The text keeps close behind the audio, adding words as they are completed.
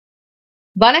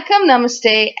Vanakkam,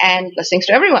 Namaste, and blessings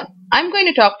to everyone. I'm going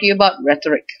to talk to you about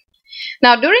rhetoric.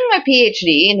 Now, during my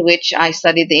PhD, in which I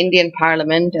studied the Indian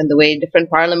Parliament and the way different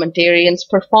parliamentarians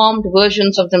performed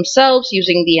versions of themselves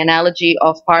using the analogy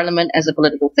of Parliament as a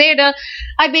political theater,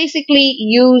 I basically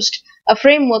used a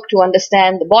framework to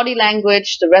understand the body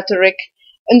language, the rhetoric,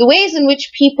 and the ways in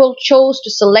which people chose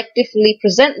to selectively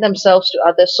present themselves to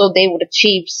others so they would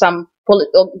achieve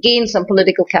or gain some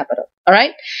political capital. All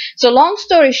right? So long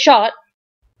story short,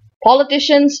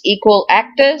 politicians equal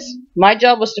actors. My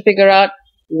job was to figure out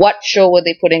what show were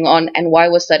they putting on and why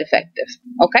was that effective.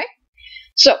 Okay?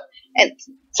 So, and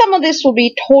some of this will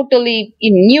be totally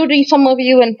new to some of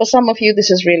you, and for some of you, this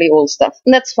is really old stuff.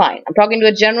 And that's fine. I'm talking to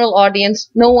a general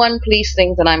audience. No one please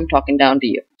think that I'm talking down to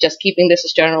you. Just keeping this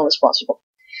as general as possible.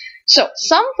 So,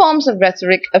 some forms of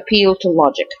rhetoric appeal to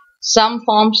logic. Some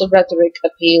forms of rhetoric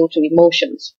appeal to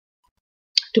emotions,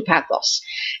 to pathos.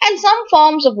 And some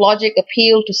forms of logic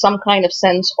appeal to some kind of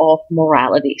sense of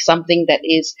morality, something that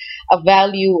is a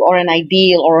value or an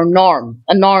ideal or a norm.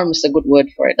 A norm is a good word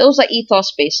for it. Those are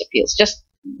ethos-based appeals, just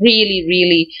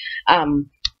really,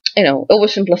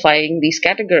 oversimplifying these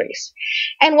categories.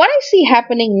 And what I see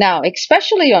happening now,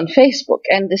 especially on Facebook,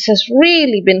 and this has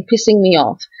really been pissing me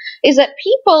off, is that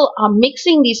people are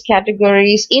mixing these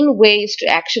categories in ways to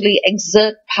actually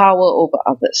exert power over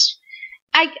others.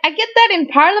 I get that in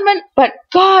Parliament, but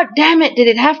god damn it, did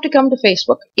it have to come to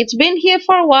Facebook? It's been here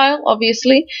for a while,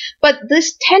 obviously, but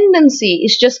this tendency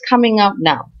is just coming up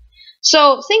now.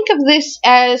 So think of this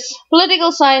as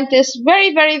political scientists,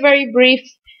 very brief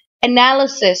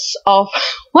analysis of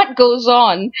what goes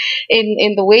on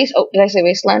in the waste. Oh, did I say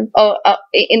wasteland?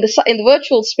 In the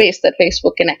virtual space that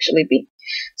Facebook can actually be.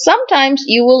 Sometimes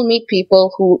you will meet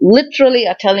people who literally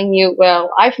are telling you, well,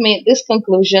 I've made this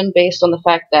conclusion based on the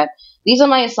fact that these are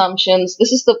my assumptions,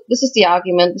 this is the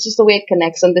argument, this is the way it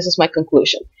connects, and this is my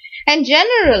conclusion. And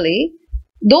generally,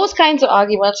 those kinds of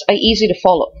arguments are easy to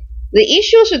follow. The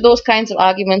issues with those kinds of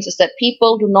arguments is that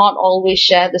people do not always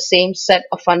share the same set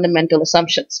of fundamental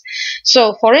assumptions.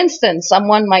 So, for instance,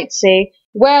 someone might say,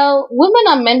 well, women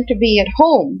are meant to be at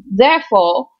home,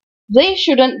 therefore, they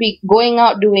shouldn't be going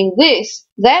out doing this.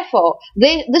 Therefore,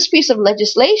 this piece of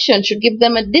legislation should give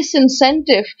them a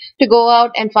disincentive to go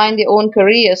out and find their own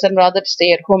careers and rather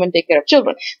stay at home and take care of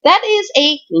children. That is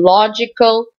a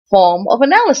logical form of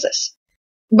analysis.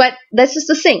 But this is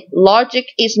the thing. Logic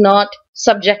is not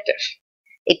subjective.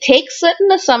 It takes certain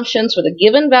assumptions with a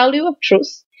given value of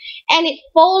truth, and it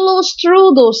follows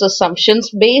through those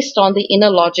assumptions based on the inner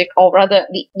logic, or rather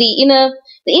the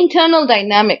internal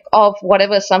dynamic of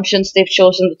whatever assumptions they've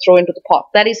chosen to throw into the pot.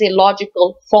 That is a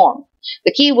logical form.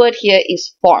 The key word here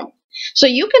is form. So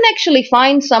you can actually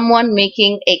find someone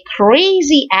making a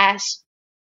crazy ass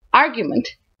argument,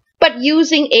 but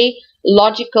using a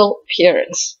logical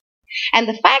appearance. And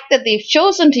the fact that they've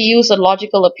chosen to use a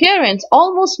logical appearance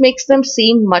almost makes them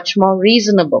seem much more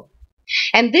reasonable.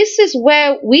 And this is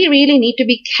where we really need to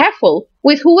be careful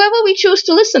with whoever we choose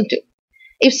to listen to.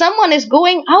 If someone is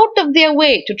going out of their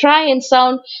way to try and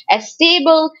sound as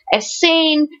stable, as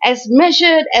sane, as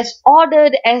measured, as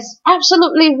ordered, as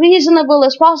absolutely reasonable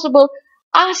as possible,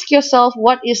 ask yourself,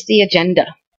 what is the agenda?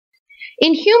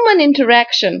 In human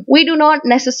interaction, we do not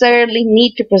necessarily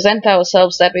need to present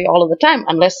ourselves that way all of the time,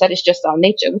 unless that is just our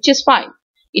nature, which is fine.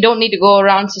 You don't need to go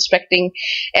around suspecting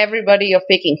everybody of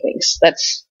faking things.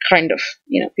 That's kind of,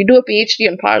 if you do a PhD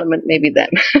in Parliament, maybe then.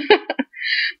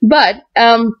 But,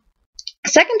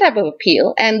 second type of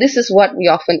appeal, and this is what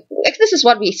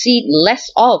we see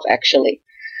less of actually,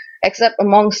 except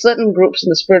among certain groups in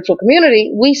the spiritual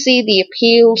community, we see the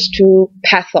appeals to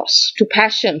pathos, to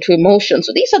passion, to emotion.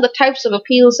 So these are the types of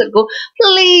appeals that go,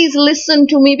 please listen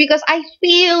to me because I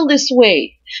feel this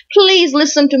way. Please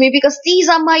listen to me because these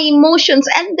are my emotions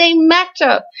and they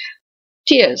matter.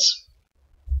 Tears.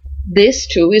 This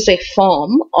too is a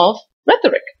form of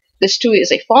rhetoric. This too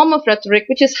is a form of rhetoric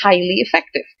which is highly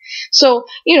effective. So,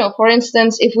 for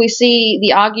instance, if we see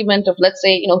the argument of, let's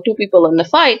say, two people in a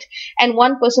fight and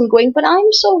one person going, but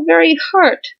I'm so very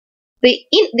hurt. The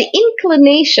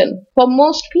inclination for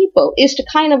most people is to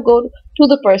kind of go to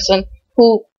the person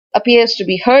who appears to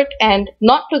be hurt and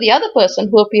not to the other person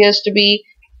who appears to be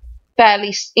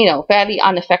fairly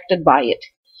unaffected by it.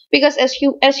 Because as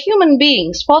human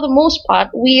beings, for the most part,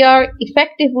 we are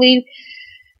effectively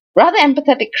rather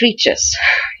empathetic creatures,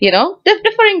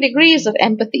 differing degrees of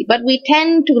empathy, but we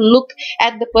tend to look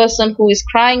at the person who is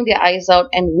crying their eyes out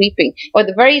and weeping, or at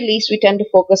the very least, we tend to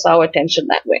focus our attention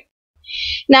that way.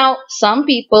 Now, some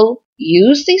people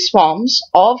use these forms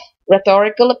of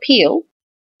rhetorical appeal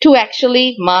to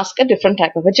actually mask a different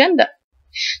type of agenda.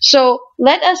 So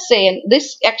let us say, and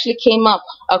this actually came up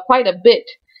quite a bit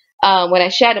when I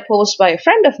shared a post by a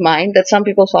friend of mine that some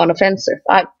people found offensive.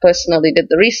 I personally did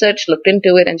the research, looked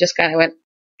into it, and just kind of went,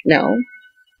 no.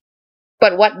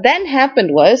 But what then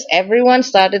happened was everyone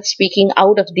started speaking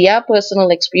out of their personal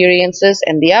experiences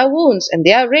and their wounds and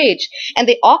their rage, and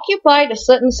they occupied a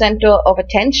certain center of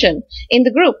attention in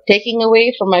the group, taking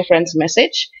away from my friend's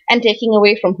message and taking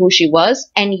away from who she was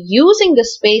and using the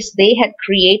space they had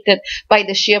created by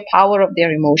the sheer power of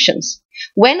their emotions.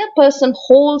 When a person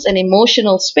holds an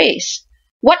emotional space,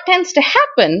 what tends to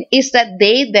happen is that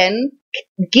they then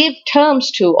give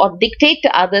terms to or dictate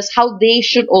to others how they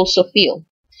should also feel.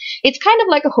 It's kind of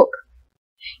like a hook.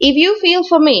 If you feel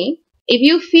for me, if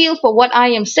you feel for what I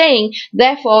am saying,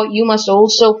 therefore you must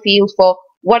also feel for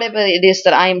whatever it is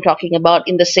that I am talking about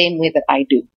in the same way that I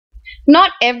do.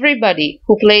 Not everybody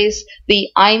who plays the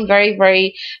I'm very,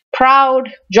 very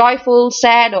proud, joyful,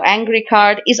 sad, or angry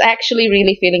card is actually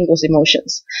really feeling those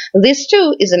emotions. This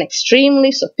too is an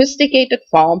extremely sophisticated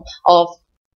form of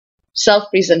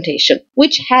self-presentation,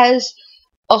 which has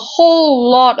a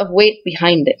whole lot of weight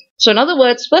behind it. So in other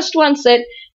words, first one said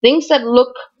things that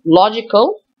look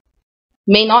logical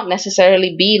may not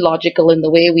necessarily be logical in the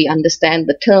way we understand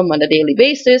the term on a daily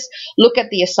basis. Look at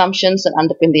the assumptions that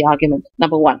underpin the argument.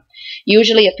 Number one,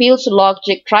 usually appeals to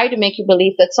logic try to make you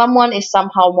believe that someone is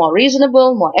somehow more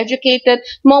reasonable, more educated,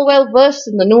 more well-versed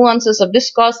in the nuances of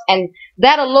discourse, and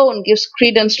that alone gives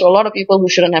credence to a lot of people who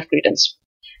shouldn't have credence.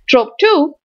 Trope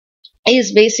two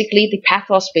is basically the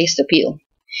pathos-based appeal.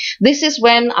 This is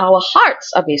when our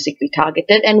hearts are basically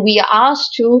targeted and we are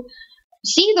asked to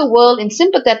see the world in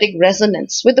sympathetic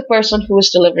resonance with the person who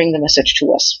is delivering the message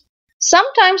to us.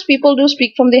 Sometimes people do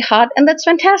speak from their heart, and that's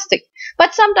fantastic.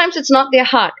 But sometimes it's not their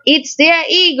heart, it's their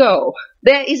ego.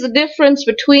 There is a difference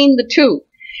between the two.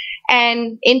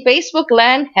 And in Facebook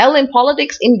land, hell, in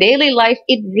politics, in daily life,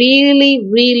 it really,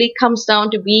 really comes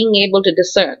down to being able to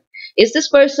discern. Is this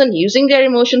person using their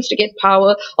emotions to get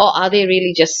power, or are they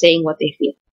really just saying what they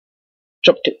feel?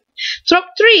 Trope two. Trope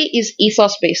three is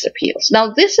ethos-based appeals.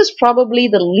 Now, this is probably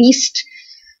the least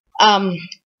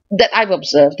that I've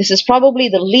observed. This is probably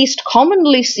the least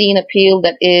commonly seen appeal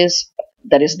that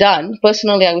is done.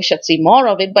 Personally, I wish I'd see more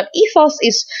of it, but ethos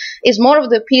is more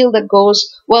of the appeal that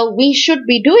goes, well, we should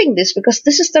be doing this because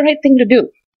this is the right thing to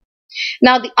do.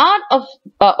 Now, the art of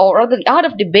the art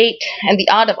of debate and the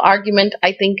art of argument,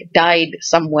 I think, died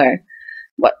somewhere.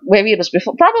 Maybe it was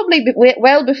before, probably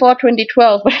well before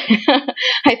 2012, but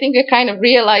I think we're kind of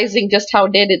realizing just how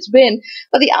dead it's been.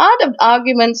 But the art of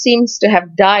argument seems to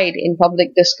have died in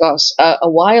public discourse a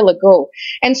while ago.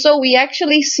 And so we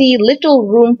actually see little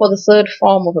room for the third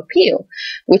form of appeal,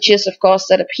 which is, of course,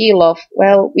 that appeal of,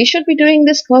 well, we should be doing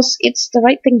this because it's the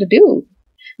right thing to do.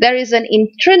 There is an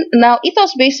now,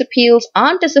 ethos-based appeals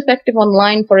aren't as effective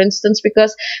online, for instance,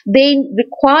 because they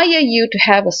require you to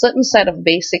have a certain set of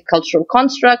basic cultural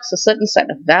constructs, a certain set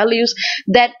of values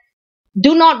that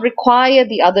do not require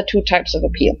the other two types of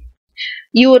appeal.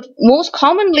 You would most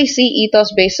commonly see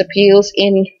ethos-based appeals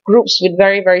in groups with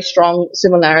very, very strong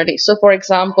similarities. So, for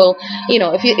example,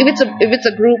 if it's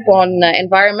a group on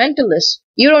environmentalists,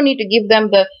 you don't need to give them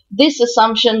this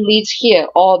assumption leads here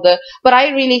or but I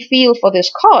really feel for this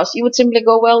cause. You would simply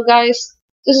go, well, guys,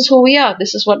 this is who we are.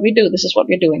 This is what we do. This is what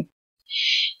we're doing.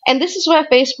 And this is where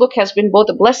Facebook has been both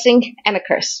a blessing and a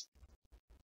curse.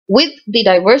 With the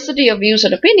diversity of views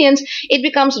and opinions, it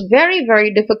becomes very,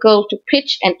 very difficult to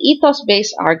pitch an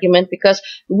ethos-based argument because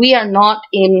we are not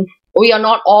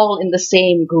all in the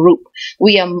same group.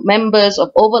 We are members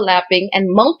of overlapping and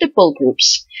multiple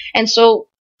groups. And so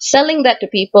selling that to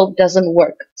people doesn't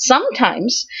work.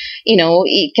 Sometimes,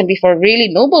 it can be for a really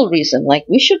noble reason, like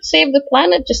we should save the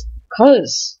planet just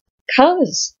because.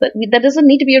 That doesn't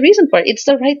need to be a reason for it. It's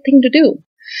the right thing to do.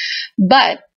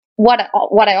 But what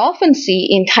I often see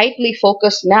in tightly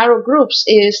focused narrow groups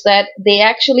is that they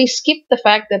actually skip the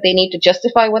fact that they need to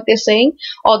justify what they're saying,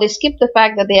 or they skip the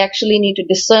fact that they actually need to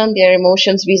discern their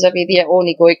emotions vis-a-vis their own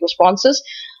egoic responses.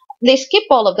 They skip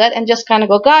all of that and just kind of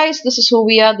go, guys, this is who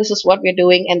we are, this is what we're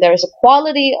doing, and there is a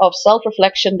quality of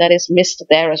self-reflection that is missed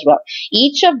there as well.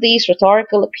 Each of these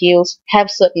rhetorical appeals have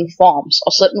certain forms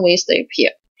or certain ways they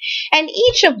appear. And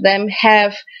each of them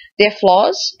have their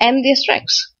flaws and their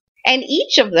strengths. And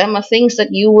each of them are things that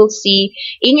you will see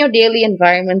in your daily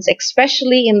environments,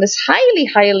 especially in this highly,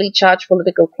 highly charged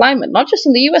political climate, not just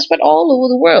in the US, but all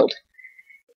over the world.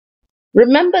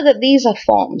 Remember that these are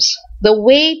forms. The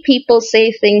way people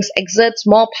say things exerts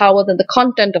more power than the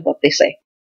content of what they say.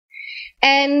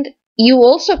 And you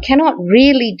also cannot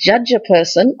really judge a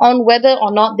person on whether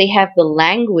or not they have the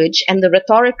language and the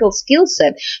rhetorical skill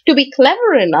set to be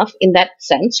clever enough in that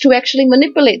sense to actually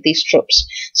manipulate these tropes.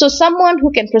 So someone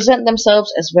who can present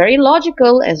themselves as very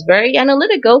logical, as very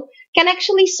analytical, can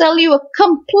actually sell you a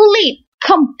complete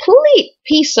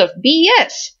piece of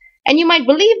BS. And you might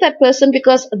believe that person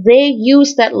because they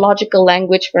use that logical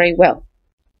language very well.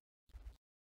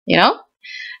 You know?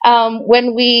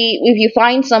 If you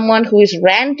find someone who is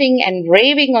ranting and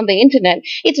raving on the internet,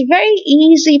 it's very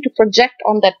easy to project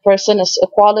on that person as a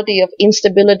quality of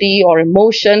instability or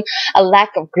emotion, a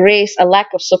lack of grace, a lack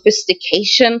of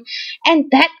sophistication, and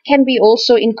that can be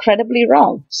also incredibly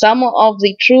wrong. Some of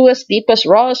the truest, deepest,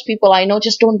 rawest people I know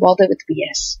just don't bother with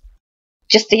BS.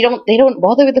 They don't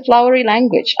bother with the flowery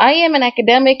language. I am an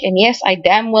academic, and yes, I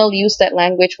damn well use that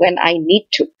language when I need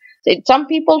to. Some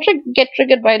people get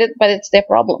triggered by it, but it's their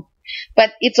problem.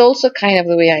 But it's also kind of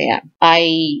the way I am.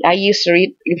 I used to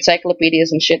read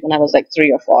encyclopedias and shit when I was like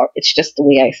 3 or 4. It's just the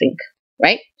way I think,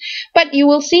 right? But you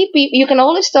will see people, you can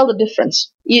always tell the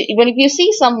difference. If you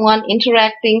see someone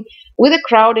interacting with a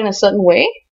crowd in a certain way,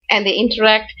 and they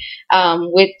interact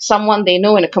with someone they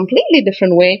know in a completely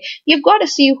different way, you've got to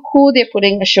see who they're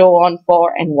putting a show on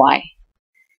for and why.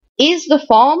 Is the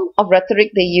form of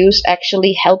rhetoric they use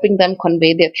actually helping them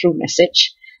convey their true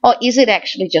message? Or is it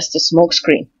actually just a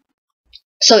smokescreen?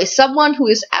 So is someone who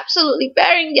is absolutely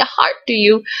bearing their heart to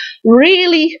you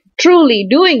really, truly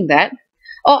doing that?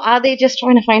 Or are they just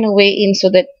trying to find a way in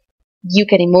so that you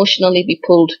can emotionally be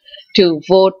pulled to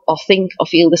vote or think or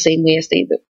feel the same way as they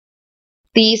do?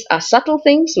 These are subtle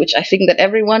things which I think that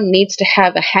everyone needs to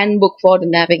have a handbook for to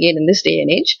navigate in this day and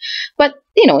age. But,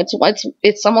 you know,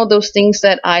 it's some of those things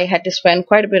that I had to spend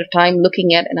quite a bit of time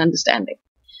looking at and understanding.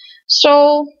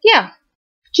 So, yeah,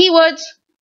 keywords,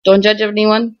 don't judge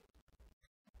anyone.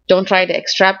 Don't try to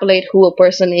extrapolate who a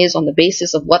person is on the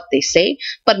basis of what they say,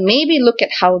 but maybe look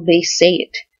at how they say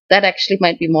it. That actually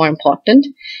might be more important.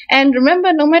 And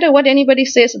remember, no matter what anybody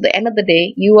says, at the end of the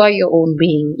day, you are your own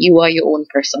being. You are your own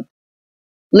person.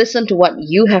 Listen to what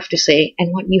you have to say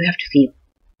and what you have to feel.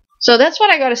 So that's what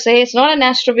I got to say. It's not an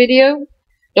Astro video.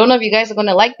 Don't know if you guys are going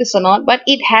to like this or not, but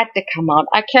it had to come out.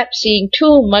 I kept seeing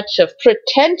too much of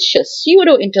pretentious,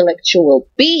 pseudo-intellectual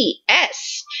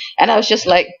BS. And I was just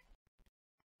like,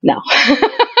 no.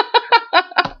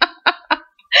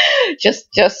 just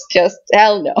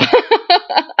hell no.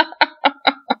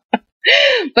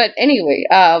 But anyway,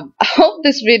 I hope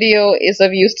this video is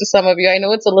of use to some of you. I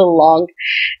know it's a little long.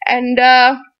 And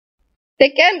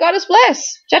take care and God is blessed.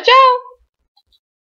 Ciao, ciao.